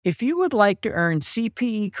If you would like to earn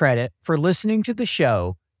CPE credit for listening to the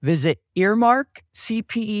show, visit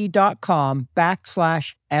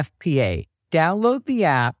earmarkcpe.com/FPA. Download the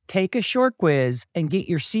app, take a short quiz, and get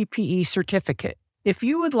your CPE certificate. If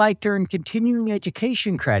you would like to earn continuing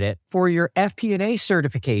education credit for your FP&A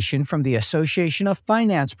certification from the Association of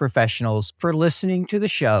Finance Professionals for listening to the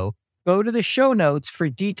show, go to the show notes for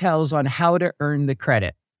details on how to earn the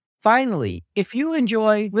credit. Finally, if you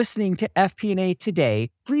enjoy listening to FP&A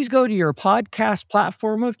Today, please go to your podcast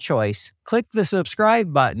platform of choice, click the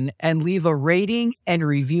subscribe button, and leave a rating and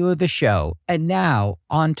review of the show. And now,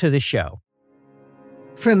 on to the show.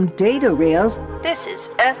 From Data Rails, this is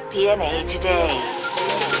FP&A Today.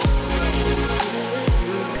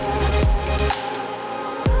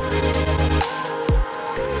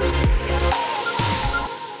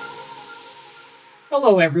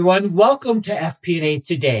 Hello, everyone. Welcome to FP&A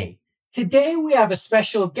Today. Today, we have a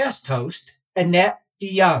special guest host, Annette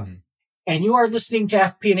DeYoung, and you are listening to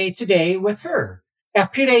FP&A Today with her.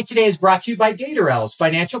 FP&A Today is brought to you by Data Rails,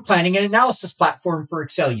 financial planning and analysis platform for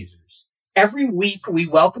Excel users. Every week, we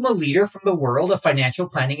welcome a leader from the world of financial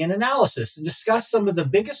planning and analysis and discuss some of the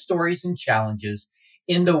biggest stories and challenges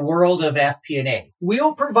in the world of FP&A.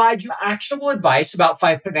 We'll provide you actionable advice about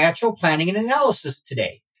financial planning and analysis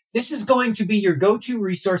today. This is going to be your go-to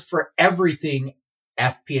resource for everything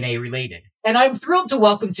FP&A related. And I'm thrilled to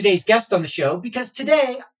welcome today's guest on the show because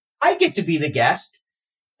today I get to be the guest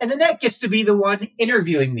and Annette gets to be the one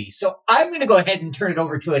interviewing me. So I'm going to go ahead and turn it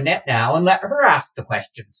over to Annette now and let her ask the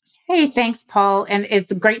questions. Hey, thanks, Paul. And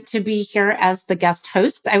it's great to be here as the guest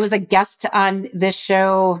host. I was a guest on this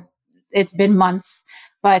show. It's been months,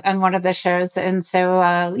 but on one of the shows. And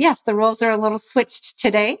so, yes, the roles are a little switched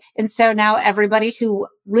today. And so now everybody who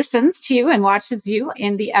listens to you and watches you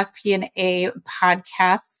in the FP&A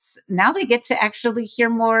podcasts, now they get to actually hear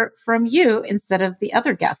more from you instead of the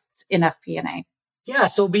other guests in FP&A. Yeah,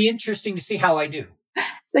 so it'll be interesting to see how I do.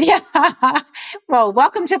 Yeah. Well,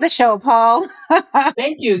 welcome to the show, Paul.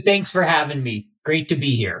 Thank you. Thanks for having me. Great to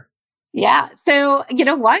be here. Yeah. So, you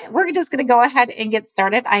know what? We're just going to go ahead and get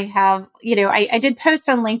started. I have, I did post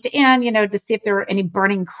on LinkedIn, to see if there were any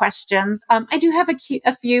burning questions. I do have a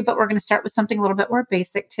few, but we're going to start with something a little bit more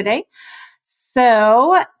basic today.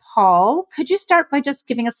 So, Paul, could you start by just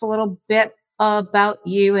giving us a little bit about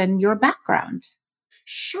you and your background?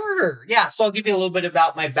 Sure. Yeah. So I'll give you a little bit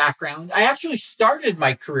about my background. I actually started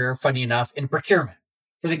my career, funny enough, in procurement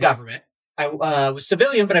for the government. I was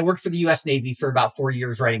civilian, but I worked for the U.S. Navy for about 4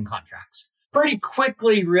 years writing contracts. Pretty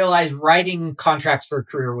quickly realized writing contracts for a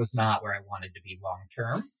career was not where I wanted to be long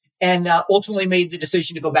term. And ultimately made the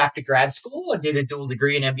decision to go back to grad school. I did a dual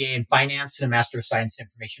degree, an MBA in finance and a Master of Science in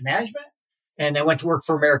Information Management. And I went to work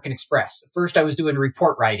for American Express. At first, I was doing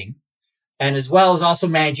report writing and as well as also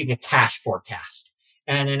managing a cash forecast.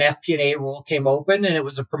 And an FP&A role came open and it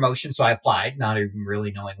was a promotion. So I applied, not even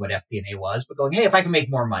really knowing what FP&A was, but going, hey, if I can make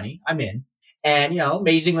more money, I'm in. And,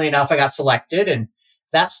 amazingly enough, I got selected and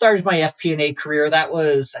that started my FP&A career. That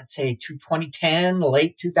was, I'd say 2010,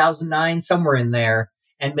 late 2009, somewhere in there,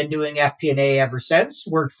 and been doing FP&A ever since.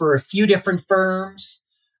 Worked for a few different firms,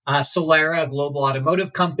 Solera, a global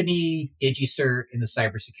automotive company, DigiCert in the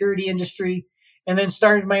cybersecurity industry, and then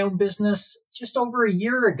started my own business just over a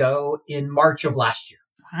year ago in March of last year.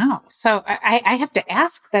 Wow. So I have to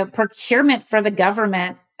ask, the procurement for the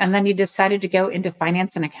government, and then you decided to go into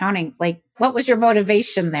finance and accounting. Like, what was your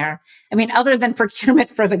motivation there? I mean, other than procurement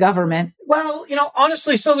for the government? Well,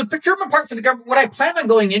 honestly, so the procurement part for the government, what I planned on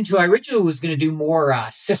going into, I originally was going to do more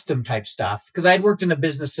system type stuff because I had worked in a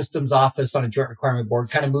business systems office on a joint requirement board,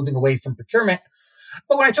 kind of moving away from procurement.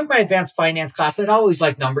 But when I took my advanced finance class, I'd always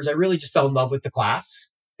liked numbers. I really just fell in love with the class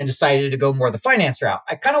and decided to go more the finance route.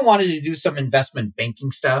 I kind of wanted to do some investment banking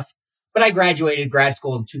stuff, but I graduated grad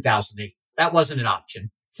school in 2008. That wasn't an option.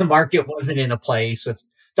 The market wasn't in a place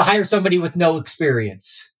to hire somebody with no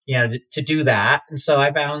experience, to do that. And so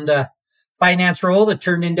I found a finance role that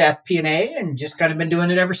turned into FP&A and just kind of been doing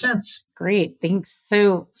it ever since. Great. Thanks.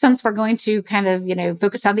 So since we're going to kind of,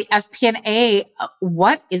 focus on the FP&A,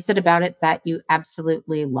 what is it about it that you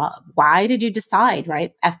absolutely love? Why did you decide,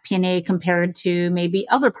 right, FP&A compared to maybe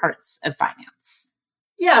other parts of finance?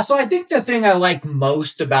 Yeah. So I think the thing I like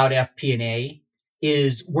most about FP&A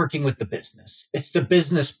is working with the business. It's the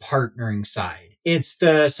business partnering side. It's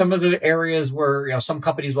some of the areas where, some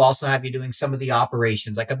companies will also have you doing some of the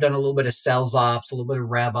operations. Like I've done a little bit of sales ops, a little bit of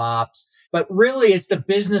rev ops, but really it's the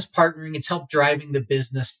business partnering. It's help driving the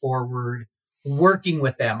business forward, working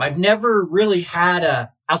with them. I've never really had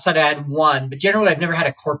outside I had one, but generally I've never had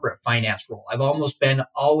a corporate finance role. I've almost been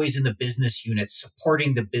always in the business unit,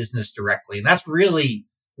 supporting the business directly. And that's really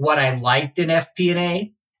what I liked in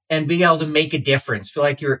FP&A. and being able to make a difference, feel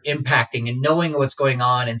like you're impacting and knowing what's going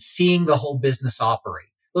on and seeing the whole business operate.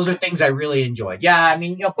 Those are things I really enjoyed. Yeah, I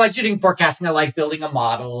mean, budgeting, forecasting, I like building a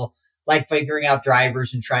model, like figuring out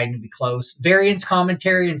drivers and trying to be close. Variance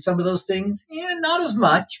commentary and some of those things, yeah, not as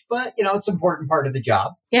much, but, it's an important part of the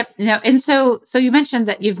job. Yep. No, and so you mentioned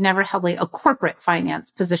that you've never held like a corporate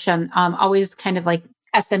finance position, always kind of like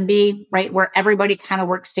SMB, right? Where everybody kind of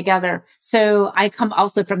works together. So I come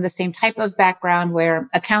also from the same type of background where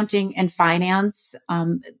accounting and finance,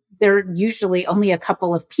 they're usually only a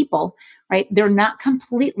couple of people, right? They're not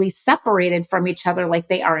completely separated from each other like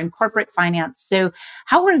they are in corporate finance. So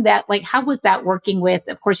how was that working with,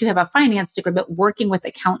 of course you have a finance degree, but working with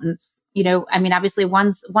accountants? Obviously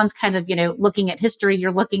one's kind of, looking at history,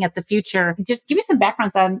 you're looking at the future. Just give me some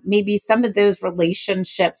backgrounds on maybe some of those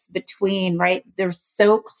relationships between, right? They're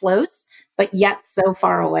so close, but yet so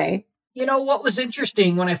far away. What was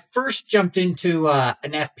interesting when I first jumped into an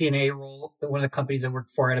FP&A role at one of the companies I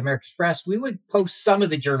worked for at American Express, we would post some of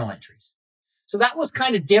the journal entries. So that was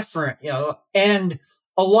kind of different, and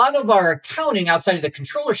a lot of our accounting outside of the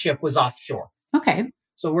controllership was offshore. Okay.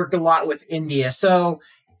 So worked a lot with India. So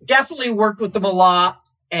definitely worked with them a lot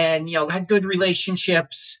and, had good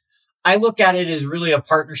relationships. I look at it as really a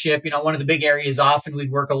partnership. One of the big areas often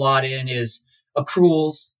we'd work a lot in is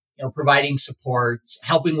accruals, providing support,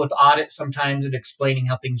 helping with audit sometimes and explaining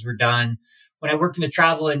how things were done. When I worked in the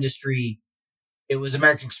travel industry, it was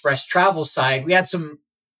American Express travel side. We had some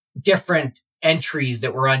different entries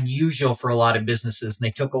that were unusual for a lot of businesses, and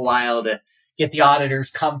they took a while to get the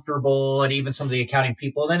auditors comfortable and even some of the accounting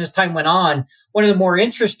people. And then as time went on, one of the more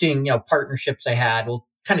interesting, partnerships I had, well,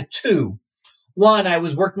 kind of two. One, I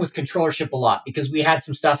was working with controllership a lot because we had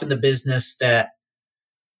some stuff in the business that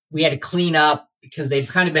we had to clean up because they've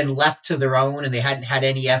kind of been left to their own and they hadn't had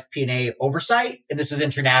any FP&A oversight. And this was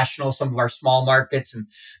international, some of our small markets. And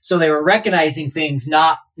so they were recognizing things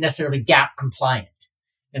not necessarily GAAP compliant.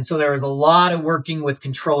 And so there was a lot of working with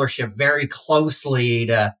controllership very closely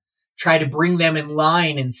to try to bring them in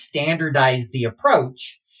line and standardize the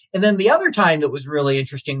approach. And then the other time that was really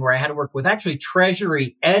interesting where I had to work with actually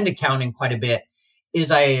treasury and accounting quite a bit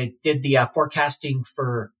is I did the forecasting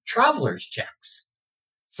for travelers checks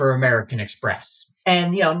for American Express.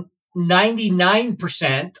 And,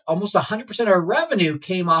 99%, almost 100% of our revenue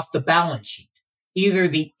came off the balance sheet. Either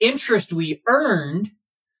the interest we earned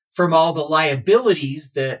from all the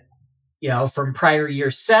liabilities that, from prior year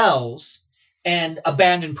sales and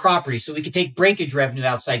abandoned property. So we could take breakage revenue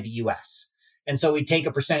outside the US. And so we take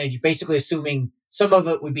a percentage, basically assuming some of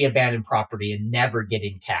it would be abandoned property and never get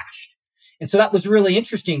encashed. And so that was really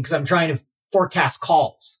interesting because I'm trying to forecast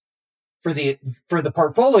calls for the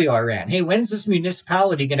portfolio I ran. Hey, when's this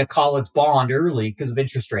municipality going to call its bond early because of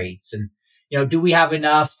interest rates? And, do we have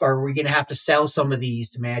enough? Or are we going to have to sell some of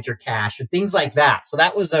these to manage our cash and things like that? So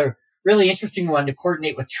that was a really interesting one to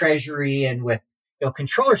coordinate with treasury and with,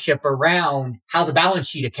 controllership around how the balance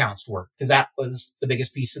sheet accounts work, because that was the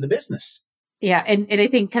biggest piece of the business. Yeah. And I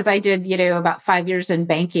think because I did, about 5 years in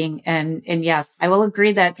banking and yes, I will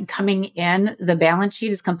agree that coming in, the balance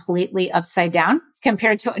sheet is completely upside down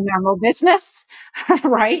compared to a normal business,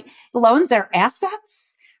 right? Loans are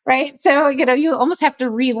assets, right? So, you almost have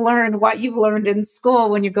to relearn what you've learned in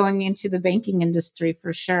school when you're going into the banking industry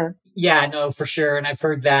for sure. Yeah, no, for sure. And I've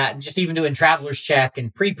heard that. And just even doing traveler's check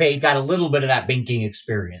and prepaid got a little bit of that banking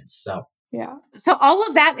experience. So, yeah. So all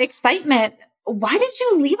of that excitement, why did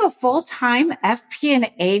you leave a full-time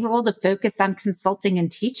FP&A role to focus on consulting and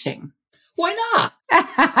teaching? Why not?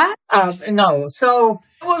 No. So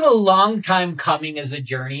it was a long time coming as a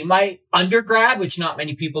journey. My undergrad, which not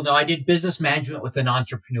many people know, I did business management with an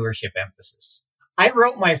entrepreneurship emphasis. I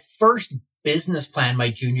wrote my first business plan my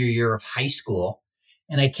junior year of high school,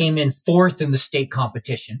 and I came in fourth in the state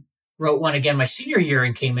competition. Wrote one again my senior year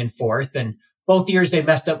and came in fourth. And both years they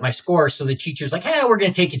messed up my score. So the teacher's like, hey, we're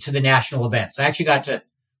going to take you to the national event. So I actually got to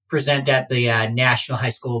present at the National High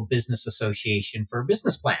School Business Association for a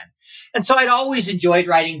business plan. And so I'd always enjoyed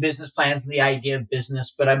writing business plans and the idea of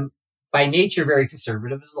business, but I'm by nature very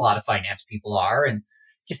conservative, as a lot of finance people are, and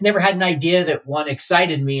just never had an idea that one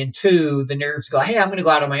excited me, and two, the nerves go, hey, I'm going to go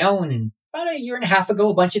out on my own. And about a year and a half ago,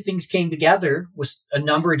 a bunch of things came together with a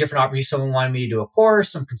number of different opportunities. Someone wanted me to do a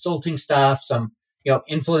course, some consulting stuff, some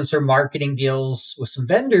influencer marketing deals with some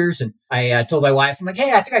vendors. And I told my wife, I'm like,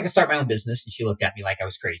 hey, I think I can start my own business. And she looked at me like I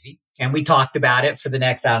was crazy. And we talked about it for the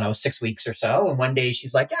next, 6 weeks or so. And one day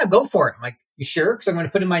she's like, yeah, go for it. I'm like, you sure? Because I'm going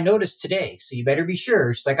to put in my notice today. So you better be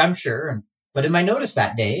sure. She's like, I'm sure. And put in my notice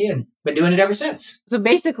that day and been doing it ever since. So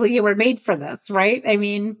basically you were made for this, right? I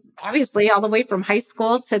mean, obviously all the way from high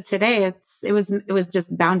school to today, it was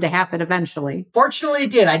just bound to happen eventually. Fortunately,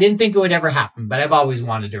 it did. I didn't think it would ever happen, but I've always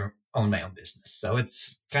wanted to own my own business. So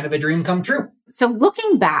it's kind of a dream come true. So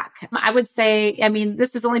looking back, I would say, I mean,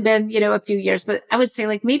 this has only been, a few years, but I would say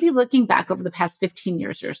like maybe looking back over the past 15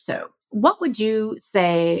 years or so, what would you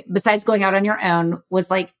say, besides going out on your own, was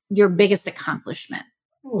like your biggest accomplishment?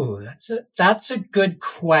 Oh, that's a good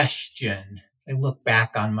question. I look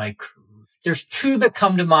back on my career. There's two that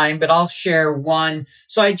come to mind, but I'll share one.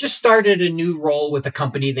 So I just started a new role with a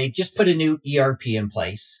company. They just put a new ERP in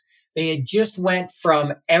place. They had just went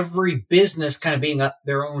from every business kind of being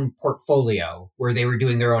their own portfolio where they were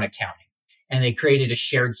doing their own accounting, and they created a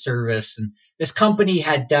shared service. And this company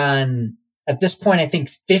had done, at this point, I think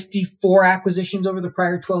 54 acquisitions over the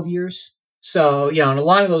prior 12 years. So, and a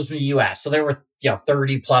lot of those were US. So there were,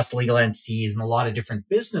 30 plus legal entities and a lot of different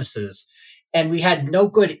businesses. And we had no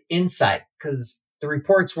good insight because the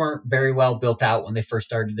reports weren't very well built out when they first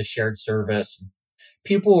started the shared service.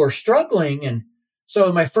 People were struggling. And so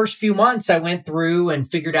in my first few months, I went through and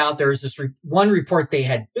figured out there was this one report they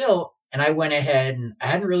had built. And I went ahead, and I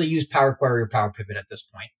hadn't really used Power Query or Power Pivot at this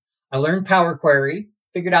point. I learned Power Query,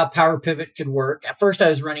 figured out Power Pivot could work. At first, I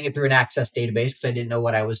was running it through an Access database because I didn't know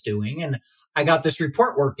what I was doing. And I got this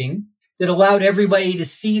report working that allowed everybody to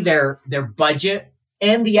see their budget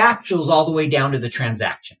and the actuals all the way down to the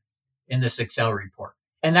transaction in this Excel report.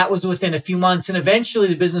 And that was within a few months. And eventually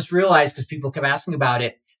the business realized, because people kept asking about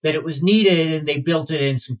it, that it was needed, and they built it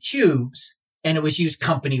in some cubes, and it was used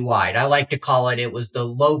company-wide. I like to call it was the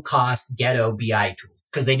low-cost ghetto BI tool,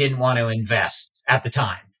 because they didn't want to invest at the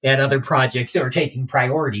time. They had other projects that were taking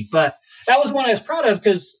priority. But that was one I was proud of,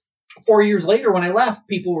 because 4 years later when I left,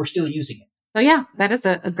 people were still using it. So yeah, that is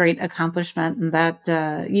a great accomplishment, and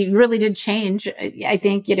that you really did change, I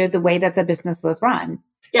think, the way that the business was run.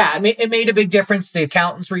 Yeah, it made a big difference. The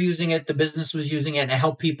accountants were using it, the business was using it, and it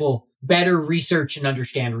helped people better research and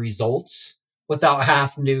understand results without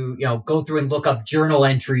having to, go through and look up journal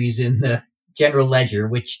entries in the general ledger,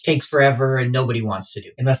 which takes forever and nobody wants to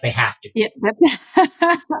do unless they have to. Yeah,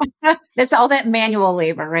 that's all that manual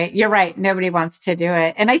labor, right? You're right. Nobody wants to do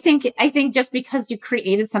it. And I think just because you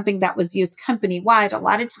created something that was used company wide, a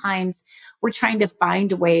lot of times we're trying to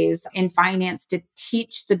find ways in finance to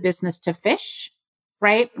teach the business to fish,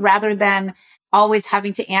 right? Rather than always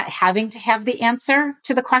having to have the answer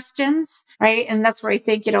to the questions, right? And that's where I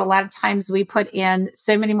think, a lot of times we put in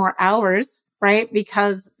so many more hours, right?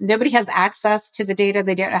 Because nobody has access to the data.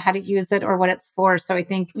 They don't know how to use it or what it's for. So I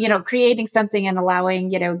think, creating something and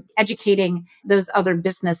allowing, educating those other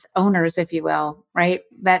business owners, if you will, right?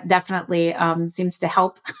 That definitely seems to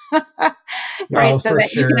help, right? So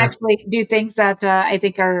that you can actually do things that I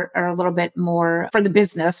think are a little bit more for the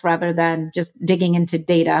business rather than just digging into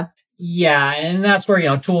data. Yeah. And that's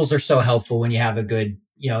where, tools are so helpful when you have a good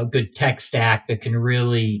tech stack that can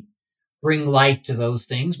really bring light to those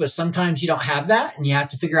things. But sometimes you don't have that, and you have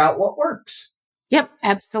to figure out what works. Yep,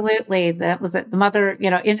 absolutely. That was it. The mother,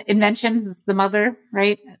 invention is the mother,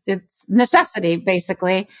 right? It's necessity,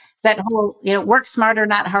 basically. It's that whole, work smarter,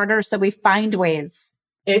 not harder. So we find ways.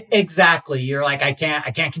 Exactly. You're like, I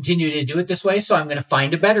can't continue to do it this way, so I'm going to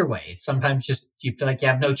find a better way. It's sometimes just, you feel like you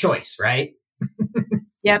have no choice, right?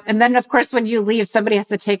 Yep. And then, of course, when you leave, somebody has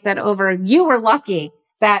to take that over. You were lucky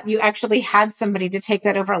that you actually had somebody to take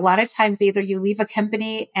that over. A lot of times, either you leave a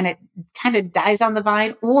company and it kind of dies on the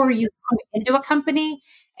vine, or you come into a company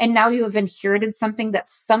and now you have inherited something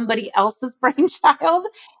that's somebody else's brainchild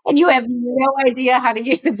and you have no idea how to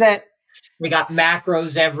use it. We got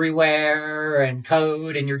macros everywhere and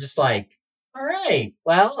code, and you're just like, all right,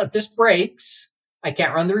 well, if this breaks, I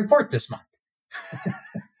can't run the report this month.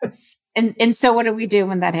 And so what do we do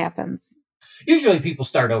when that happens? Usually people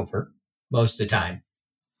start over most of the time.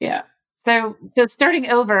 Yeah. So starting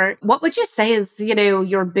over, what would you say is,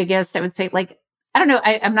 your biggest, I would say, like, I don't know,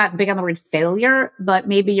 I'm not big on the word failure, but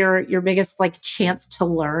maybe your biggest chance to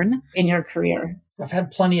learn in your career? I've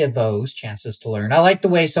had plenty of those chances to learn. I like the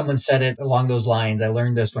way someone said it along those lines. I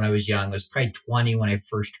learned this when I was young. I was probably 20 when I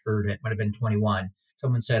first heard it. Might have been 21.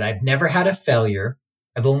 Someone said, I've never had a failure.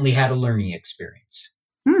 I've only had a learning experience.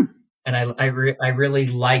 And I really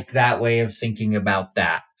like that way of thinking about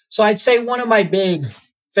that. So I'd say one of my big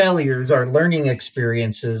failures are learning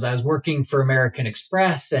experiences. I was working for American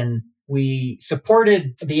Express, and we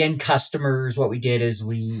supported the end customers. What we did is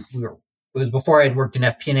it was before I had worked in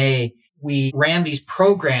FP&A. We ran these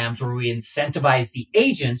programs where we incentivized the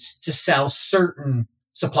agents to sell certain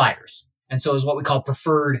suppliers. And so it was what we call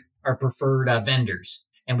preferred vendors.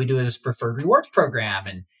 And we do this preferred rewards program.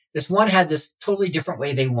 And this one had this totally different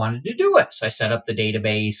way they wanted to do it. So I set up the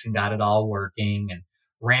database and got it all working and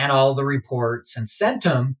ran all the reports and sent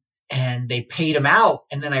them, and they paid them out.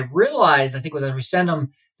 And then I realized, I think when I sent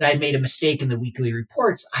them, that I made a mistake in the weekly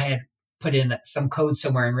reports. I had put in some code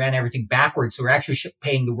somewhere and ran everything backwards. So we're actually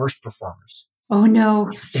paying the worst performers. Oh, no.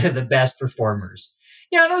 Instead of the best performers.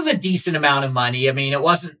 Yeah, and it was a decent amount of money. I mean, it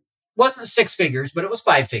wasn't 6 figures, but it was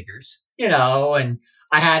 5 figures, and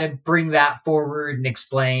I had to bring that forward and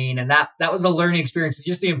explain. And that was a learning experience. It's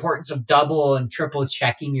just the importance of double and triple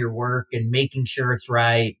checking your work and making sure it's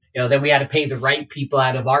right. Then we had to pay the right people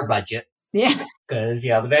out of our budget. Yeah. Because,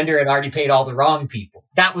 the vendor had already paid all the wrong people.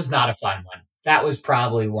 That was not a fun one. That was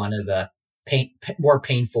probably one of the more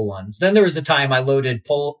painful ones. Then there was the time I loaded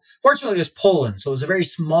Fortunately, it was Poland. So it was a very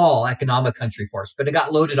small economic country for us, but it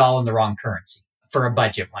got loaded all in the wrong currency for a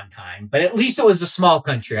budget one time. But at least it was a small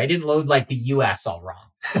country. I didn't load like the US all wrong.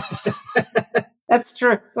 That's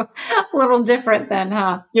true. A little different then,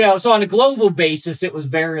 huh? So on a global basis, it was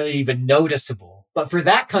barely even noticeable. But for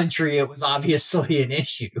that country, it was obviously an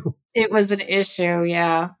issue. It was an issue,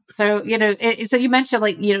 yeah. So, so you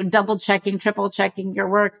mentioned double checking, triple checking your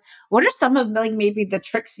work. What are some of maybe the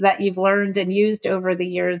tricks that you've learned and used over the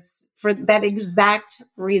years for that exact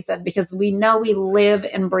reason? Because we know we live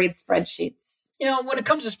and breathe spreadsheets. When it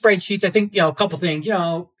comes to spreadsheets, I think, a couple things,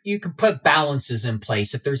 you can put balances in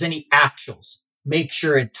place. If there's any actuals, make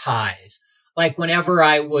sure it ties. Like whenever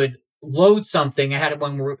I would load something, I had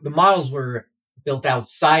one where the models were built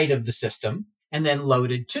outside of the system and then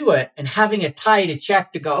loaded to it, and having a tie to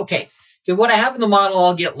check to go, okay, what I have in the model,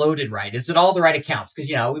 I'll get loaded right. Is it all the right accounts? Because,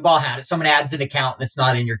 we've all had it. Someone adds an account and it's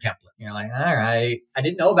not in your template. You're like, all right, I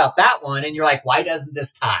didn't know about that one. And you're like, why doesn't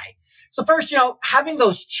this tie? So first, having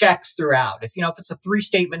those checks throughout. If it's a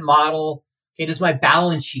 3-statement model, okay, does my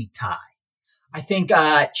balance sheet tie? I think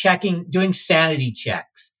doing sanity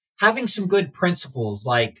checks, having some good principles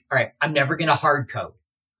like, all right, I'm never going to hard code.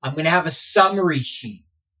 I'm going to have a summary sheet.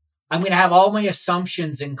 I'm going to have all my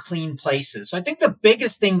assumptions in clean places. So I think the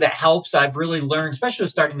biggest thing that helps I've really learned, especially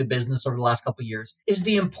with starting the business over the last couple of years, is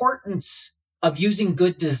the importance of using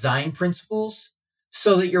good design principles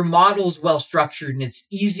so that your model is well structured and it's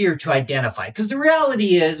easier to identify. Because the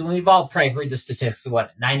reality is, and we've all probably heard the statistics,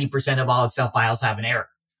 90% of all Excel files have an error.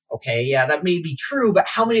 Okay, yeah, that may be true, but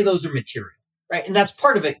how many of those are material? Right. And that's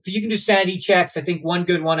part of it, because you can do sanity checks. I think one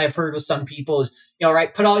good one I've heard with some people is,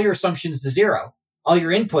 put all your assumptions to 0, all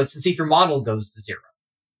your inputs, and see if your model goes to 0.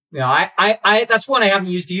 I that's one I haven't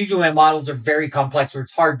used. Usually my models are very complex where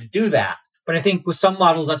it's hard to do that. But I think with some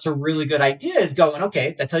models, that's a really good idea, is going,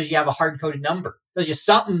 okay, that tells you have a hard coded number. Tells you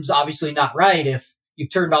something's obviously not right if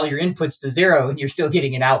you've turned all your inputs to 0 and you're still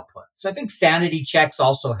getting an output. So I think sanity checks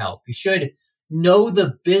also help. You should know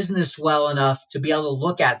the business well enough to be able to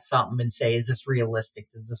look at something and say, is this realistic?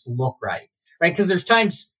 Does this look right? Right? Because there's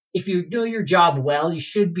times, if you do your job well, you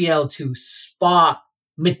should be able to spot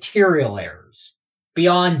material errors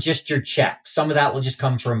beyond just your checks. Some of that will just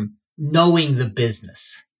come from knowing the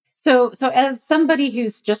business. So as somebody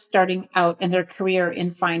who's just starting out in their career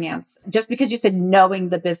in finance, just because you said knowing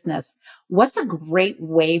the business, what's a great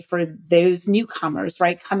way for those newcomers,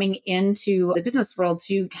 right, coming into the business world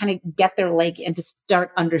to kind of get their leg and to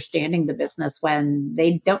start understanding the business when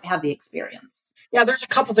they don't have the experience? Yeah, there's a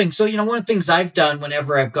couple things. So, one of the things I've done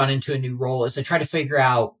whenever I've gone into a new role is I try to figure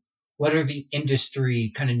out what are the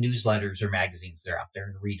industry kind of newsletters or magazines that are out there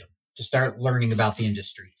and read them to start learning about the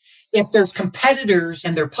industry. If there's competitors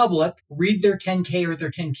and they're public, read their 10K or their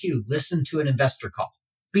 10Q, listen to an investor call.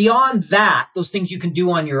 Beyond that, those things you can do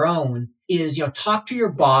on your own is, talk to your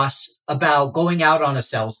boss about going out on a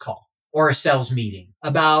sales call or a sales meeting,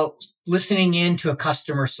 about listening in to a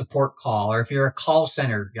customer support call, or if you're a call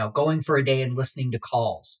center, going for a day and listening to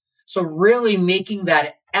calls. So really making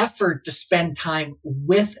that effort to spend time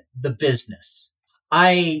with the business.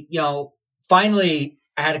 Finally,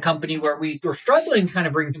 I had a company where we were struggling to kind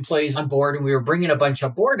of bring employees on board, and we were bringing a bunch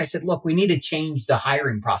on board. And I said, look, we need to change the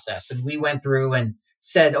hiring process. And we went through and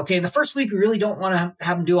said, okay, the first week, we really don't want to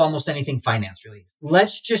have them do almost anything finance related.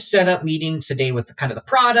 Let's just set up meetings today with the kind of the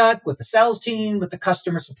product, with the sales team, with the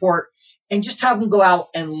customer support, and just have them go out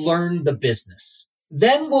and learn the business.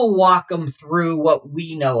 Then we'll walk them through what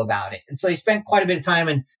we know about it. And so they spent quite a bit of time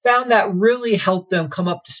and found that really helped them come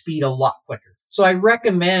up to speed a lot quicker. So I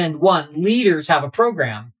recommend, one, leaders have a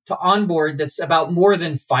program to onboard that's about more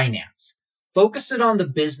than finance. Focus it on the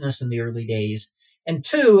business in the early days. And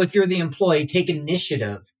two, if you're the employee, take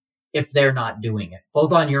initiative if they're not doing it,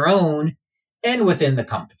 both on your own and within the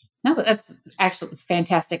company. No, that's actually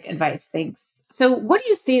fantastic advice. Thanks. So what do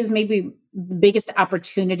you see as maybe the biggest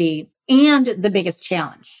opportunity and the biggest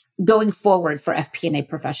challenge going forward for FP&A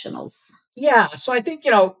professionals? Yeah. So I think,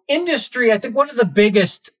 industry, I think one of the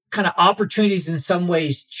biggest kind of opportunities in some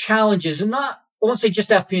ways, challenges, and I won't say just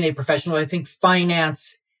FP&A professional, I think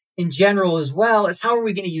finance in general as well, is how are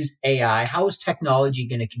we going to use AI? How is technology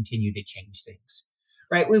going to continue to change things?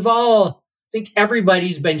 Right? I think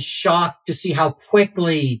everybody's been shocked to see how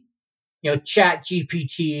quickly, Chat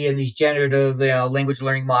GPT and these generative language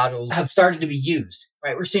learning models have started to be used,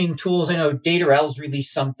 right? We're seeing tools. I know Datarel's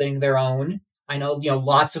released something, their own. I know,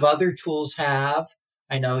 lots of other tools have.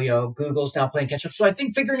 I know, Google's now playing catch up. So I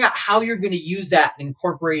think figuring out how you're going to use that and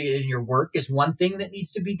incorporate it in your work is one thing that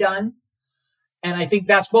needs to be done. And I think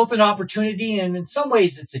that's both an opportunity and in some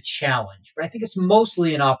ways it's a challenge, but I think it's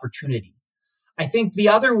mostly an opportunity. I think the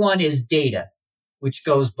other one is data, which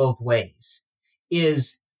goes both ways,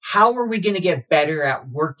 is how are we going to get better at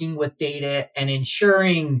working with data and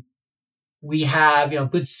ensuring we have,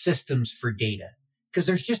 good systems for data? Because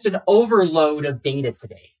there's just an overload of data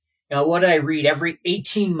today. What I read, every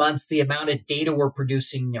 18 months, the amount of data we're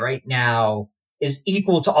producing right now is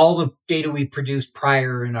equal to all the data we produced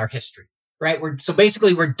prior in our history, right? So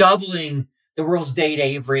basically we're doubling the world's data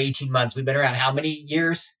every 18 months. We've been around how many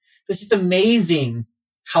years? It's just amazing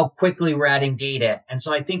how quickly we're adding data. And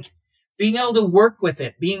so I think being able to work with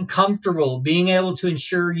it, being comfortable, being able to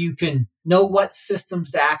ensure you can know what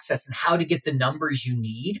systems to access and how to get the numbers you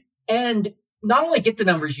need. And not only get the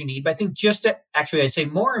numbers you need, but I think I'd say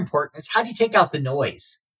more important is how do you take out the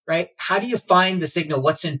noise, right? How do you find the signal?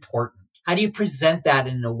 What's important? How do you present that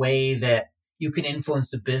in a way that you can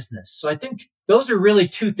influence the business? So I think those are really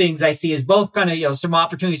two things I see as both kind of, some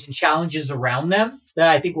opportunities and challenges around them that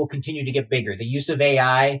I think will continue to get bigger. The use of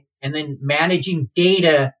AI and then managing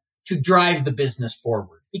data to drive the business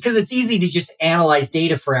forward. Because it's easy to just analyze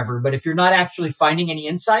data forever, but if you're not actually finding any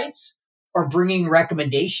insights or bringing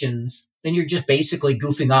recommendations, then you're just basically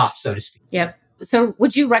goofing off, so to speak. Yep. So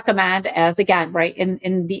would you recommend, as again, right,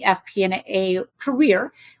 in the FP&A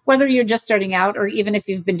career, whether you're just starting out or even if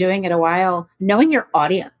you've been doing it a while, knowing your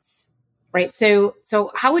audience, right? So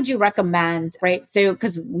how would you recommend, right? So,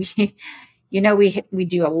 because we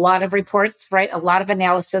do a lot of reports, right? A lot of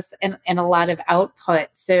analysis and a lot of output.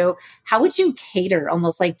 So how would you cater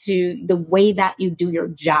almost like to the way that you do your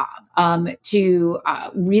job to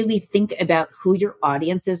really think about who your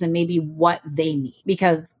audience is and maybe what they need?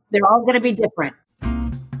 Because they're all going to be different.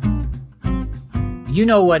 You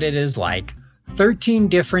know what it is like. 13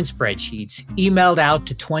 different spreadsheets emailed out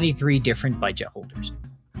to 23 different budget holders.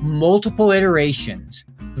 Multiple iterations,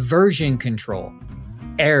 version control,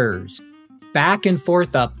 errors, back and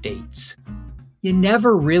forth updates. You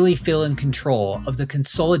never really feel in control of the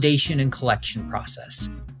consolidation and collection process.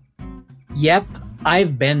 Yep,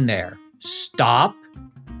 I've been there. Stop,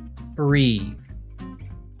 breathe.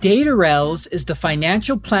 Datarels is the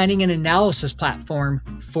financial planning and analysis platform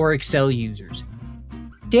for Excel users.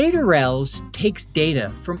 Datarels takes data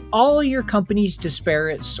from all your company's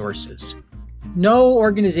disparate sources. No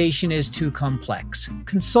organization is too complex,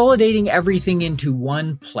 consolidating everything into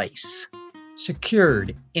one place.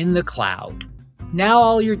 Secured in the cloud. Now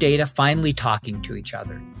all your data finally talking to each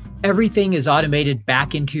other. Everything is automated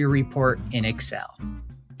back into your report in Excel.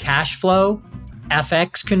 Cash flow,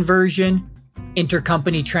 FX conversion,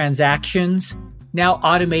 intercompany transactions, now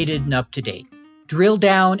automated and up to date. Drill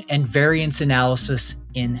down and variance analysis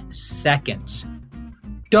in seconds.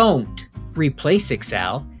 Don't replace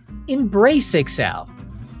Excel, embrace Excel.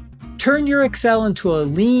 Turn your Excel into a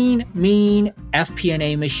lean, mean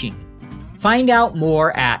FP&A machine. Find out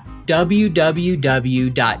more at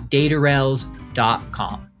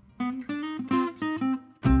www.datarels.com.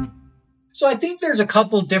 So I think there's a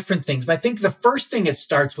couple different things, but I think the first thing it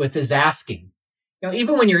starts with is asking.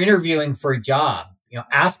 Even when you're interviewing for a job,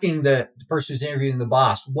 asking the person who's interviewing the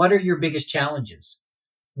boss, what are your biggest challenges?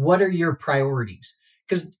 What are your priorities?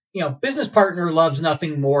 Because, business partner loves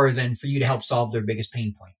nothing more than for you to help solve their biggest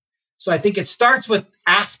pain point. So I think it starts with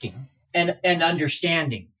asking and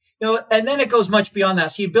understanding. And then it goes much beyond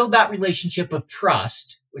that. So you build that relationship of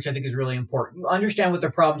trust, which I think is really important. You understand what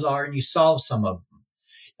their problems are and you solve some of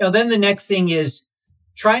them. Then the next thing is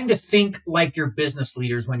trying to think like your business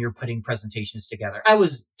leaders when you're putting presentations together. I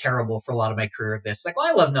was terrible for a lot of my career at this.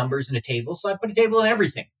 I love numbers and a table, so I put a table in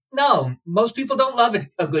everything. No, most people don't love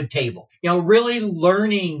a good table. Really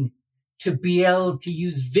learning to be able to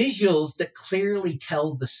use visuals that clearly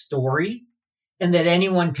tell the story and that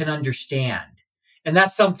anyone can understand. And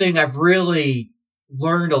that's something I've really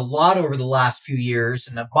learned a lot over the last few years,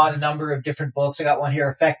 and I've bought a number of different books. I got one here,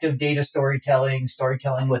 Effective Data Storytelling,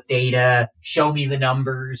 Storytelling with Data, Show Me the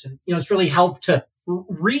Numbers. And, it's really helped to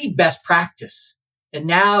read best practice. And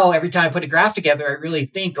now every time I put a graph together, I really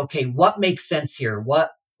think, okay, what makes sense here?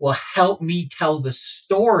 What will help me tell the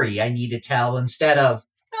story I need to tell instead of,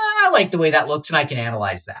 I like the way that looks and I can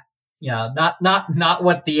analyze that. Not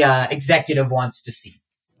what the executive wants to see.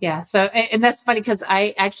 Yeah. So, and that's funny because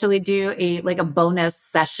I actually do a bonus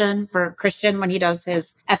session for Christian when he does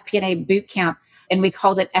his FP&A boot camp, and we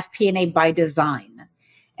called it FP&A by design.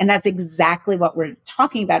 And that's exactly what we're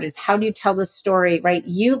talking about is how do you tell the story, right?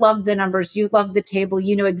 You love the numbers, you love the table,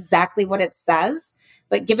 you know exactly what it says,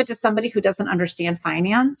 but give it to somebody who doesn't understand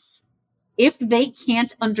finance. If they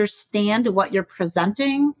can't understand what you're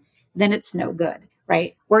presenting, then it's no good.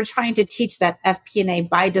 Right? We're trying to teach that FP&A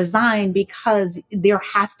by design because there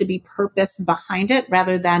has to be purpose behind it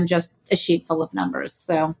rather than just a sheet full of numbers.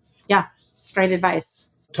 So yeah, great advice.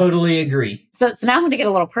 Totally agree. So now I'm going to get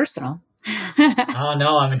a little personal. Oh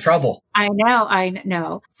no, I'm in trouble. I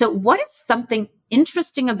know. So what is something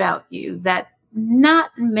interesting about you that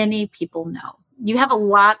not many people know? You have a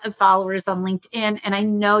lot of followers on LinkedIn, and I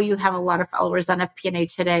know you have a lot of followers on FP&A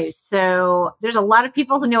today. So there's a lot of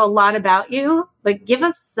people who know a lot about you, but give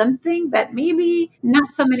us something that maybe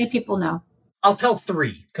not so many people know. I'll tell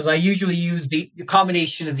 3 because I usually use the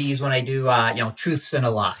combination of these when I do, truths and a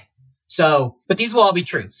lie. So, but these will all be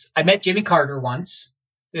truths. I met Jimmy Carter once.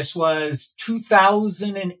 This was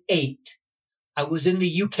 2008. I was in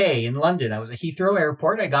the UK in London. I was at Heathrow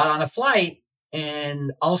Airport. I got on a flight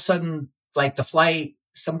and all of a sudden, like the flight,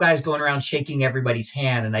 some guy's going around shaking everybody's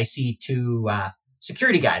hand, and I see 2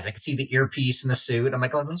 security guys. I can see the earpiece and the suit. I'm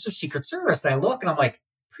like, oh, those are Secret Service. And I look and I'm like,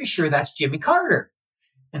 pretty sure that's Jimmy Carter.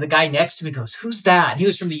 And the guy next to me goes, who's that? He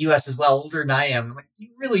was from the US as well, older than I am. I'm like,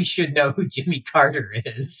 you really should know who Jimmy Carter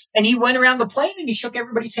is. And he went around the plane and he shook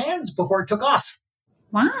everybody's hands before it took off.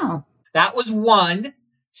 Wow. That was one.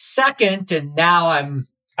 Second, and now I'm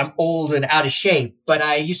old and out of shape, but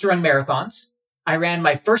I used to run marathons. I ran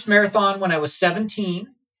my first marathon when I was 17,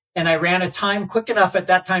 and I ran a time quick enough at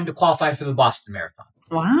that time to qualify for the Boston Marathon.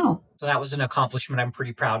 Wow. So that was an accomplishment I'm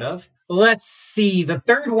pretty proud of. Let's see. The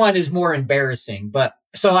third one is more embarrassing, but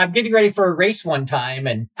so I'm getting ready for a race one time,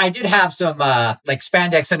 and I did have some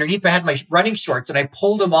spandex underneath, but I had my running shorts and I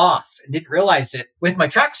pulled them off and didn't realize it with my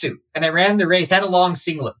tracksuit. And I ran the race. I had a long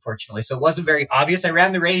singlet, fortunately, so it wasn't very obvious. I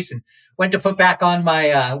ran the race and went to put back on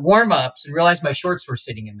my warm-ups and realized my shorts were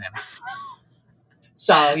sitting in them.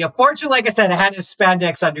 So, fortunately, like I said, I had a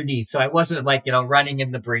spandex underneath, so I wasn't running in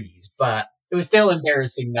the breeze, but it was still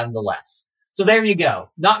embarrassing nonetheless. So there you go.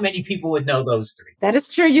 Not many people would know those 3. That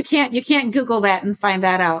is true. You can't Google that and find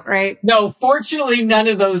that out, right? No, fortunately, none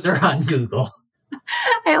of those are on Google.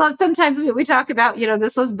 I love sometimes we talk about,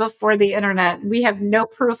 this was before the internet. We have no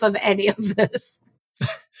proof of any of this.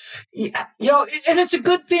 Yeah, and it's a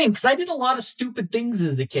good thing because I did a lot of stupid things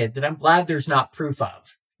as a kid that I'm glad there's not proof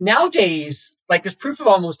of. Nowadays, there's proof of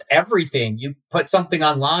almost everything. You put something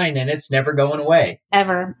online and it's never going away.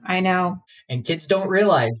 Ever. I know. And kids don't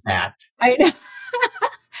realize that. I know.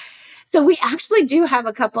 So we actually do have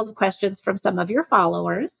a couple of questions from some of your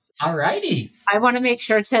followers. All righty. I want to make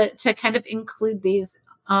sure to kind of include these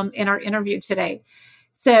in our interview today.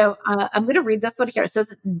 So I'm going to read this one here. It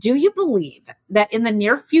says, do you believe that in the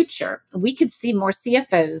near future, we could see more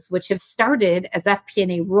CFOs, which have started as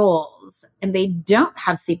FP&A roles, and they don't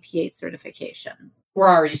have CPA certification? We're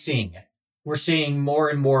already seeing it. We're seeing more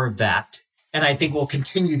and more of that. And I think we'll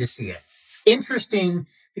continue to see it. Interesting.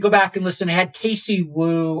 If you go back and listen, I had Casey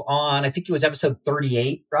Wu on, I think it was episode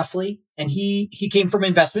 38, roughly. And he came from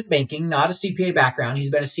investment banking, not a CPA background.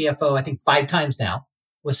 He's been a CFO, I think 5 times now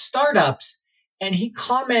with startups. And he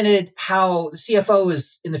commented how the CFO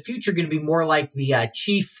is in the future going to be more like the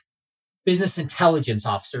chief business intelligence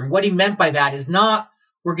officer. And what he meant by that is not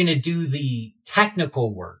we're going to do the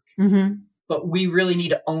technical work, but we really need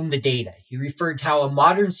to own the data. He referred to how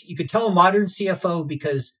you could tell a modern CFO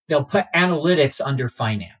because they'll put analytics under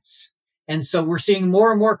finance. And so we're seeing more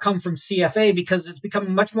and more come from CFA because it's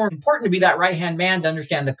becoming much more important to be that right-hand man to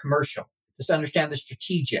understand the commercial, just to understand the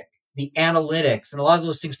strategic, the analytics, and a lot of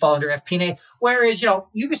those things fall under FP&A. Whereas,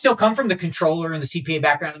 you can still come from the controller and the CPA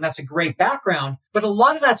background, and that's a great background, but a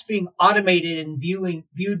lot of that's being automated and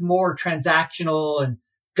viewed more transactional and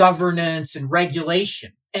governance and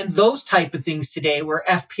regulation. And those type of things today where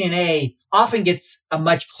FP&A often gets a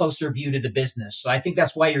much closer view to the business. So I think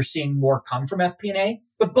that's why you're seeing more come from FP&A.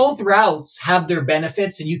 But both routes have their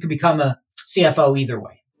benefits, and you can become a CFO either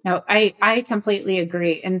way. No, I completely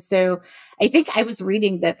agree. And so I think I was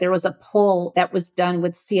reading that there was a poll that was done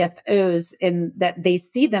with CFOs and that they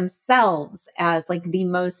see themselves as like the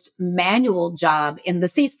most manual job in the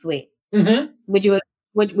C-suite. Mm-hmm. Would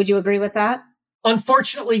you agree with that?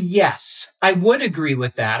 Unfortunately, yes, I would agree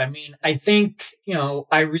with that. I mean, I think,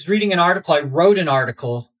 I was reading an article, I wrote an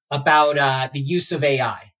article about the use of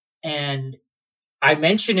AI. And I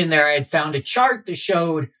mentioned in there, I had found a chart that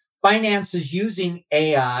showed finance is using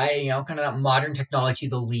AI, kind of that modern technology,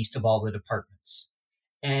 the least of all the departments.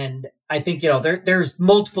 And I think, there's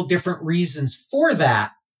multiple different reasons for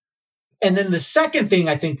that. And then the second thing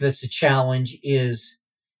I think that's a challenge is,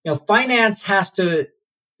 finance has to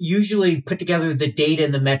usually put together the data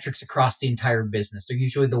and the metrics across the entire business. They're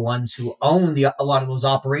usually the ones who own a lot of those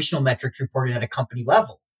operational metrics reported at a company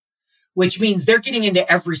level, which means they're getting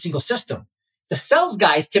into every single system. The sales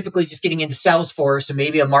guy is typically just getting into Salesforce and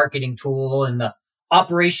maybe a marketing tool, and the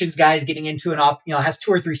operations guy is getting into has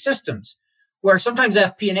 2 or 3 systems. Where sometimes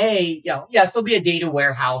FP&A, yes, there'll be a data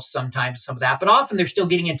warehouse sometimes, some of that, but often they're still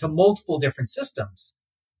getting into multiple different systems.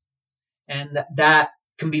 And that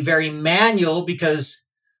can be very manual because,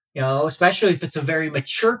 especially if it's a very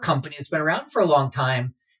mature company that's been around for a long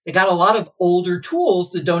time, they got a lot of older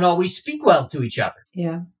tools that don't always speak well to each other.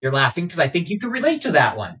 Yeah. You're laughing because I think you can relate to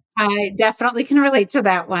that one. I definitely can relate to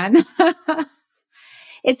that one.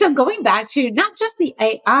 And so going back to not just the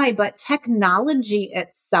AI, but technology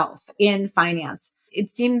itself in finance,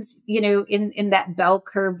 it seems, in that bell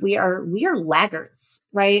curve, we are laggards,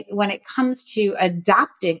 right? When it comes to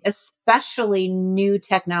adopting, especially new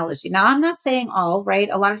technology. Now, I'm not saying all, right?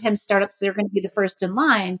 A lot of times startups, they're going to be the first in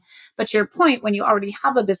line. But to your point, when you already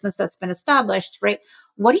have a business that's been established, right?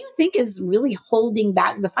 What do you think is really holding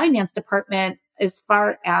back the finance department as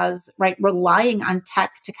far as, right, relying on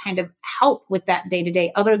tech to kind of help with that day to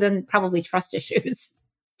day, other than probably trust issues?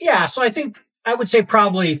 Yeah. So I think I would say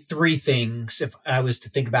probably 3 things if I was to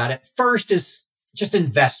think about it. First is just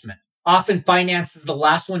investment. Often finance is the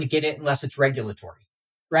last one to get it unless it's regulatory,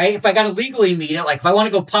 right? If I got to legally meet it, like if I want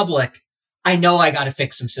to go public, I know I got to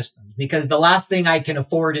fix some systems because the last thing I can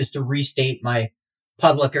afford is to restate my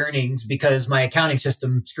public earnings because my accounting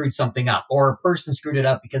system screwed something up or a person screwed it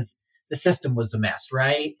up because the system was a mess,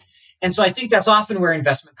 right? And so I think that's often where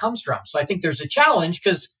investment comes from. So I think there's a challenge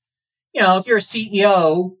because, if you're a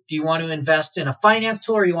CEO, do you want to invest in a finance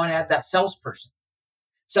tool or you want to have that salesperson?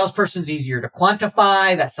 Salesperson's easier to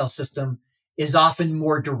quantify. That sales system is often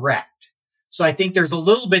more direct. So I think there's a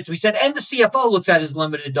little bit to be said. And the CFO looks at his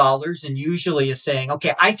limited dollars and usually is saying,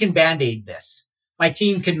 okay, I can band-aid this. My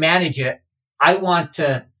team can manage it. I want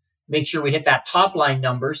to make sure we hit that top line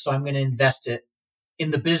number. So I'm going to invest it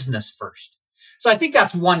in the business first. So I think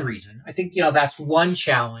that's one reason. I think, that's one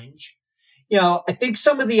challenge. I think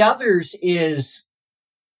some of the others is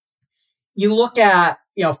you look at,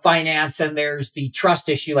 finance and there's the trust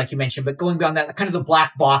issue, like you mentioned, but going beyond that, kind of the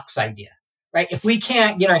black box idea, right? If we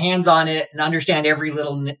can't get our hands on it and understand every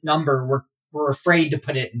little number, we're afraid to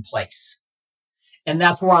put it in place. And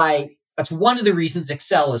that's one of the reasons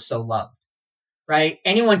Excel is so loved, right?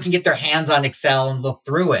 Anyone can get their hands on Excel and look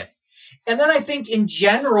through it. And then I think in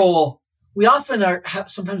general, we often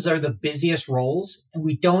sometimes are the busiest roles and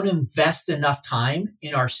we don't invest enough time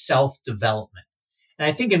in our self-development. And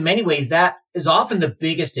I think in many ways that is often the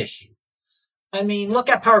biggest issue. I mean, look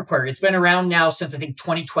at Power Query. It's been around now since I think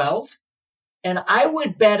 2012. And I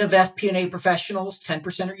would bet of FP&A professionals,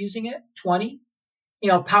 10% are using it, 20.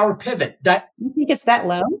 Power Pivot. You think it's that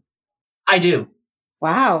low? I do.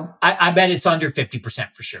 Wow. I bet it's under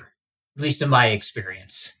 50% for sure, at least in my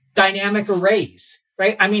experience. Dynamic arrays.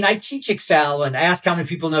 Right? I mean, I teach Excel and ask how many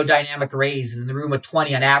people know dynamic arrays. And in the room of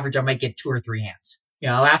 20 on average, I might get 2 or 3 hands.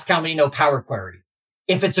 Ask how many know Power Query.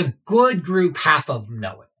 If it's a good group, half of them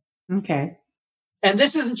know it. Okay. And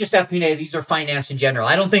this isn't just FP&A. These are finance in general.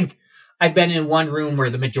 I don't think I've been in one room where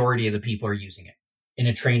the majority of the people are using it in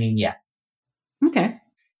a training yet. Okay.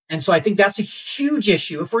 And so I think that's a huge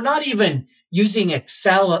issue. If we're not even using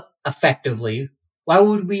Excel effectively, why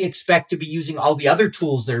would we expect to be using all the other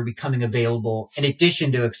tools that are becoming available in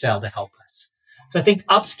addition to Excel to help us? So I think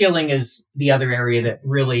upskilling is the other area that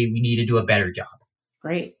really we need to do a better job.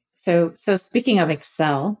 Great. So speaking of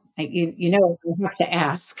Excel, I have to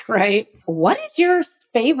ask, right? What is your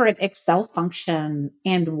favorite Excel function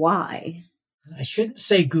and why? I shouldn't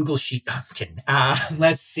say Google Sheet. I'm kidding.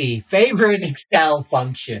 Let's see. Favorite Excel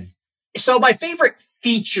function. So my favorite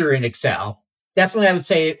feature in Excel, definitely I would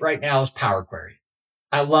say it right now is Power Query.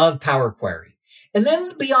 I love Power Query. And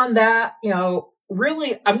then beyond that,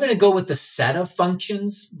 really, I'm going to go with the set of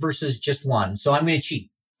functions versus just one. So I'm going to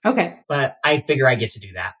cheat. Okay. But I figure I get to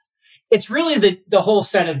do that. It's really the whole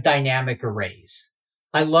set of dynamic arrays.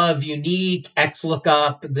 I love unique,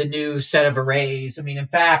 XLOOKUP, the new set of arrays. I mean, in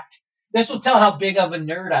fact, this will tell how big of a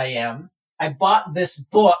nerd I am. I bought this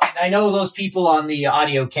book, and I know those people on the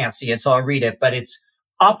audio can't see it, so I'll read it, but it's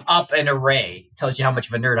Up, an Array. It tells you how much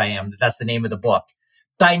of a nerd I am. That's the name of the book.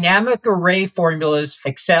 Dynamic Array Formulas,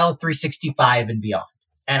 Excel 365 and beyond.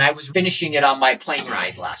 And I was finishing it on my plane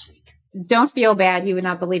ride last week. Don't feel bad. You would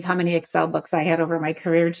not believe how many Excel books I had over my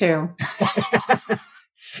career too.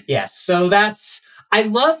 Yes. So I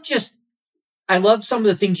love some of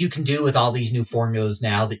the things you can do with all these new formulas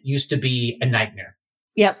now that used to be a nightmare.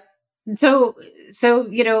 Yep. So,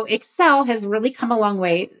 Excel has really come a long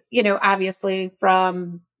way, obviously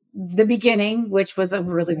from the beginning, which was a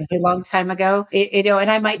really, really long time ago,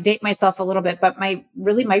 and I might date myself a little bit, but my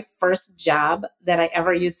first job that I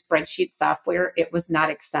ever used spreadsheet software, it was not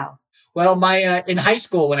Excel. Well, in high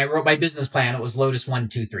school, when I wrote my business plan, it was Lotus 1,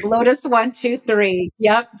 2, 3. Lotus 1, 2, 3.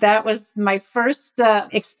 Yep. That was my first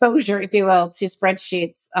exposure, if you will, to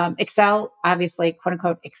spreadsheets. Excel, obviously, quote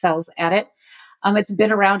unquote, excels at it. It's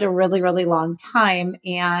been around a really, really long time.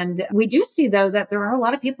 And we do see, though, that there are a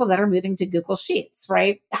lot of people that are moving to Google Sheets,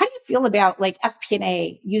 right? How do you feel about like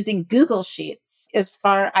FP&A using Google Sheets?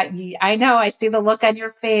 I know I see the look on your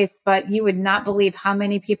face, but you would not believe how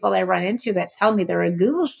many people I run into that tell me they're a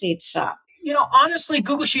Google Sheets shop. Honestly,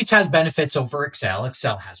 Google Sheets has benefits over Excel.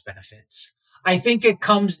 Excel has benefits. I think it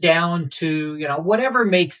comes down to, whatever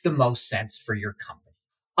makes the most sense for your company.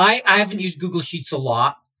 I haven't used Google Sheets a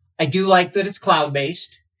lot. I do like that it's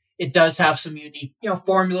cloud-based. It does have some unique,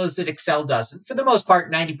 formulas that Excel doesn't. For the most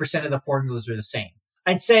part, 90% of the formulas are the same.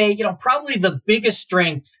 I'd say, probably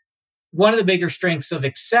one of the bigger strengths of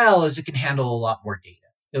Excel is it can handle a lot more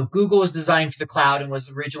data. Google was designed for the cloud and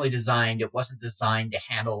was originally designed. It wasn't designed to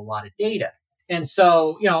handle a lot of data. And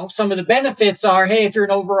so, some of the benefits are, hey, if you're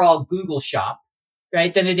an overall Google shop,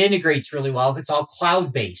 right, then it integrates really well. It's all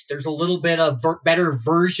cloud-based. There's a little bit of better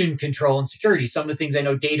version control and security. Some of the things I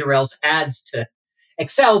know DataRails adds to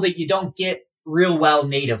Excel that you don't get real well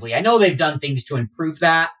natively. I know they've done things to improve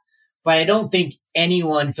that, but I don't think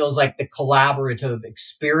anyone feels like the collaborative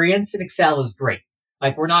experience in Excel is great.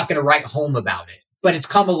 Like, we're not going to write home about it, but it's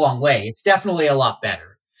come a long way. It's definitely a lot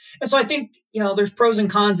better. And so I think, there's pros and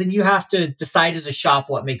cons, and you have to decide as a shop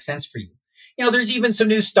what makes sense for you. There's even some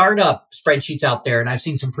new startup spreadsheets out there, and I've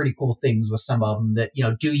seen some pretty cool things with some of them that,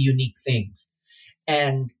 do unique things.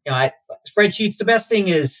 And, spreadsheets, the best thing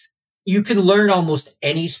is you can learn almost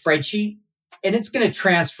any spreadsheet and it's going to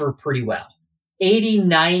transfer pretty well.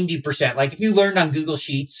 80-90%. Like if you learned on Google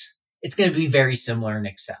Sheets, it's going to be very similar in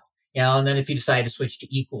Excel. And then if you decide to switch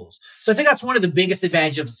to equals. So I think that's one of the biggest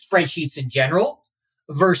advantages of spreadsheets in general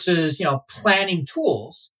versus, planning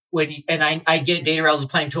tools. I get DataRails as a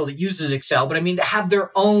planning tool that uses Excel, but they have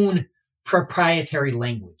their own proprietary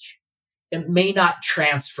language. It may not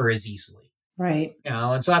transfer as easily. Right.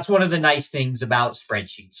 And so that's one of the nice things about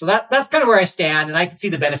spreadsheets. So that's kind of where I stand, and I can see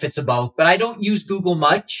the benefits of both, but I don't use Google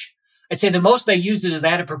much. I'd say the most I used it is I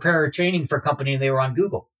had to prepare a training for a company and they were on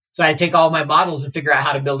Google. So I had to take all my models and figure out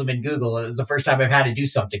how to build them in Google. It was the first time I've had to do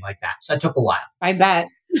something like that. So it took a while. I bet.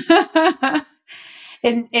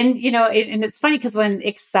 And it's funny because when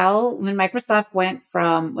Microsoft went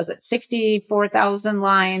from, was it 64,000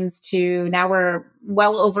 lines to now we're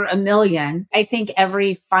well over 1 million, I think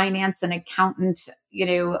every finance and accountant,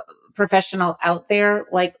 professional out there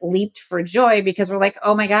like leaped for joy because we're like,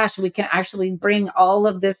 oh my gosh, we can actually bring all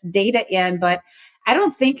of this data in. But I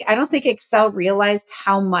don't think Excel realized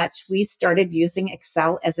how much we started using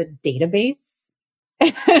Excel as a database.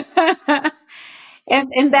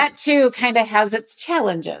 And that too kind of has its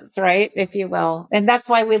challenges, right? If you will. And that's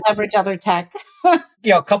why we leverage other tech.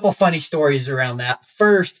 A couple funny stories around that.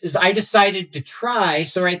 First is I decided to try.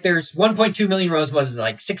 So there's 1.2 million rows, was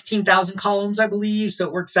like 16,000 columns, I believe. So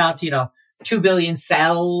it works out to, 2 billion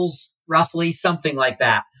cells, roughly, something like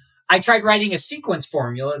that. I tried writing a sequence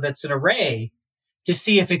formula that's an array to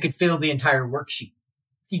see if it could fill the entire worksheet.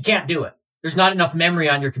 You can't do it. There's not enough memory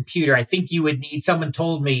on your computer. I think you would need, someone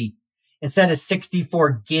told me, instead of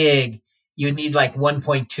 64 gig, you need like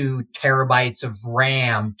 1.2 terabytes of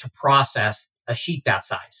RAM to process a sheet that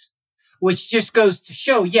size, which just goes to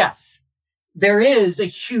show, yes, there is a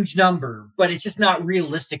huge number, but it's just not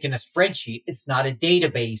realistic in a spreadsheet. It's not a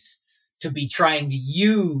database to be trying to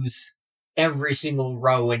use every single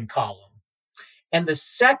row and column. And the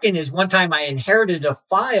second is one time I inherited a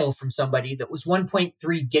file from somebody that was 1.3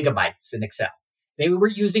 gigabytes in Excel. They were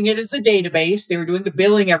using it as a database. They were doing the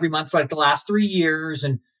billing every month for like the last 3 years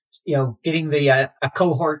and, getting the a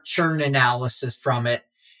cohort churn analysis from it.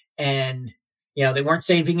 And They weren't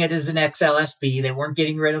saving it as an XLSB. They weren't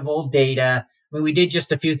getting rid of old data. I mean, we did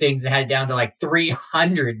just a few things that had it down to like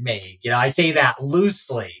 300 meg. I say that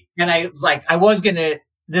loosely. And I was like,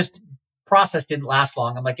 this process didn't last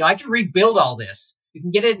long. I'm like, I can rebuild all this. You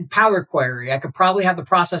can get it in Power Query. I could probably have the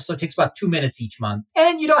process so it takes about 2 minutes each month.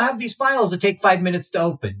 And you don't have these files that take 5 minutes to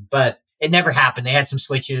open. But it never happened. They had some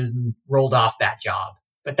switches and rolled off that job.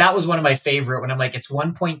 But that was one of my favorite when I'm like, it's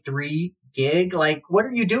 1.3 gig. Like, what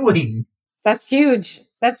are you doing? That's huge.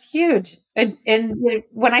 That's huge. And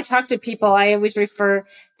when I talk to people, I always refer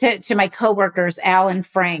to my coworkers, Al and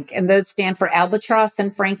Frank, and those stand for Albatross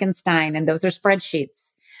and Frankenstein. And those are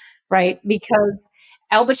spreadsheets, right? Because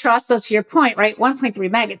Albatross, so to your point, right?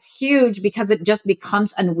 1.3 meg, it's huge because it just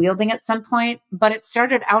becomes unwielding at some point. But it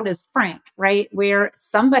started out as Frank, right? Where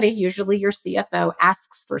somebody, usually your CFO,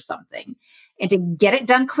 asks for something. And to get it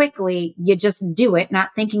done quickly, you just do it,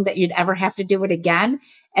 not thinking that you'd ever have to do it again.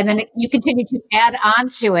 And then you continue to add on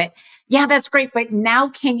to it. Yeah, that's great. But now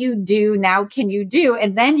can you do?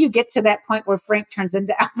 And then you get to that point where Frank turns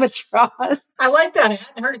into Albatross. I like that. I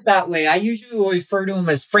hadn't heard it that way. I usually refer to them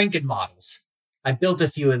as Franken models. I built a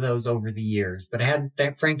few of those over the years, but I had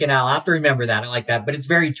Frank and Al. I have to remember that. I like that, but it's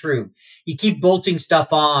very true. You keep bolting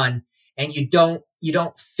stuff on and you don't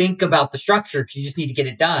think about the structure because you just need to get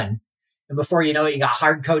it done. And before you know it, you got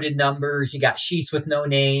hard-coded numbers, you got sheets with no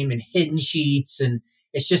name and hidden sheets, and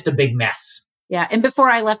it's just a big mess. Yeah. And before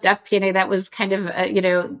I left FP&A, that was kind of,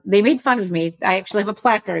 they made fun of me. I actually have a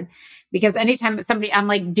placard because anytime I'm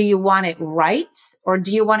like, do you want it right? Or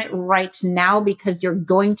do you want it right now? Because you're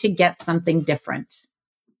going to get something different.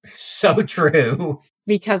 So true.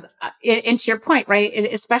 Because, and to your point, right,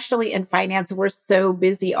 especially in finance, we're so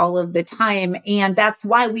busy all of the time. And that's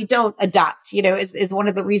why we don't adopt, is one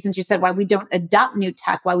of the reasons you said why we don't adopt new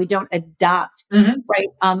tech, why we don't adopt, right,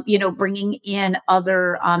 bringing in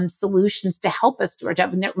other solutions to help us do our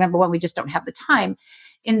job. And remember, when we just don't have the time.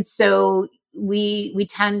 And so we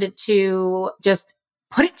tend to just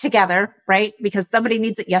put it together, right? Because somebody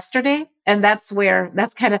needs it yesterday. And that's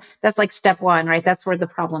like step one, right? That's where the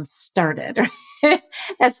problem started. Right?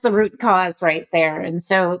 That's the root cause right there. And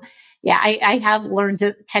so, yeah, I have learned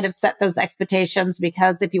to kind of set those expectations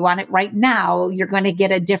because if you want it right now, you're going to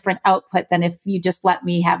get a different output than if you just let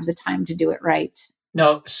me have the time to do it right.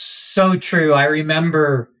 No, so true. I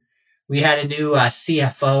remember we had a new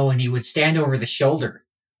CFO and he would stand over the shoulder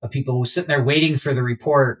of people who were sitting there waiting for the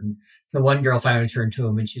report. And the one girl finally turned to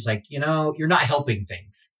him and she's like, you're not helping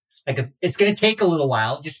things. Like, if it's going to take a little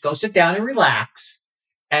while, just go sit down and relax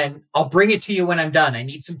and I'll bring it to you when I'm done. I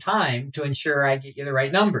need some time to ensure I get you the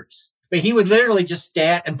right numbers. But he would literally just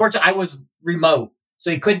stand. Unfortunately, I was remote,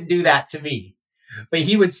 so he couldn't do that to me. But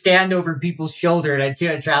he would stand over people's shoulder and I'd see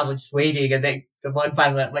him travel just waiting. And then the one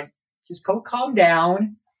finally, like, just go calm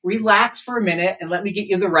down, relax for a minute and let me get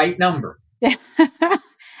you the right number. I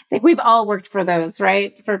think we've all worked for those,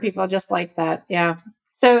 right? For people just like that. Yeah.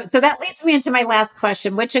 So that leads me into my last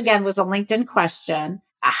question, which again was a LinkedIn question.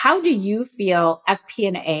 How do you feel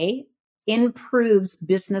FP&A improves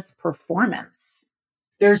business performance?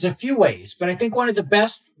 There's a few ways, but I think one of the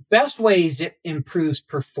best ways it improves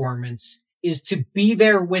performance is to be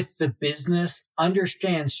there with the business,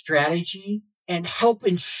 understand strategy, and help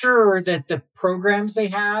ensure that the programs they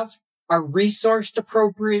have are resourced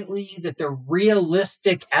appropriately, that they're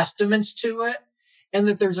realistic estimates to it, and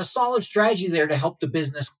that there's a solid strategy there to help the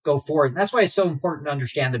business go forward. And that's why it's so important to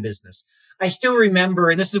understand the business. I still remember,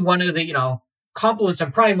 and this is one of the, compliments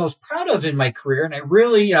I'm probably most proud of in my career. And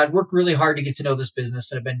I'd worked really hard to get to know this business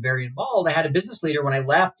and I've been very involved. I had a business leader when I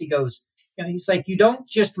left. He goes, he's like, you don't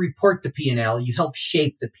just report the P&L, you help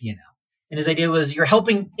shape the P&L. And his idea was you're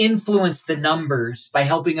helping influence the numbers by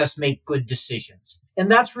helping us make good decisions. And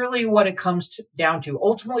that's really what it comes down to.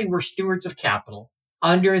 Ultimately, we're stewards of capital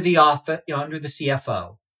under the office, under the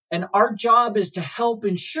CFO. And our job is to help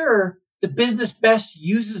ensure the business best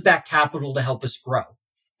uses that capital to help us grow.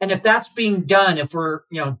 And if that's being done, if we're,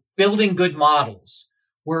 building good models,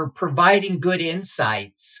 we're providing good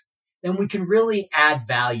insights, then we can really add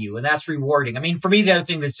value. And that's rewarding. I mean, for me, the other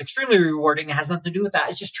thing that's extremely rewarding, it has nothing to do with that,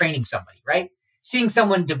 is just training somebody, right? Seeing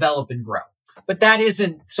someone develop and grow. But that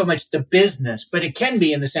isn't so much the business, but it can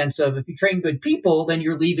be in the sense of if you train good people, then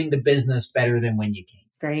you're leaving the business better than when you came.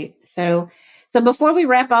 Great. So before we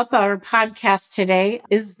wrap up our podcast today,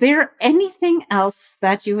 is there anything else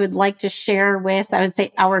that you would like to share with, I would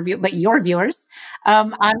say your viewers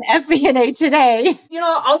on FP&A today?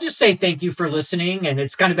 I'll just say thank you for listening. And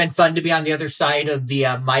it's kind of been fun to be on the other side of the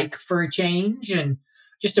mic for a change and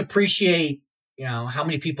just appreciate, how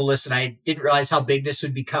many people listen. I didn't realize how big this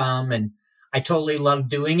would become. And I totally love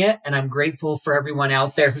doing it. And I'm grateful for everyone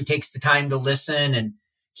out there who takes the time to listen and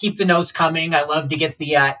keep the notes coming. I love to get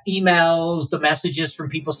the emails, the messages from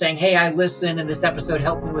people saying, hey, I listened and this episode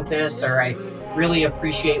helped me with this, or I really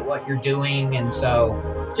appreciate what you're doing. And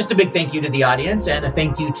so just a big thank you to the audience and a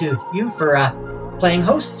thank you to you for playing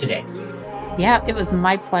host today. Yeah, it was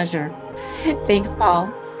my pleasure. Thanks,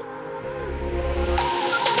 Paul.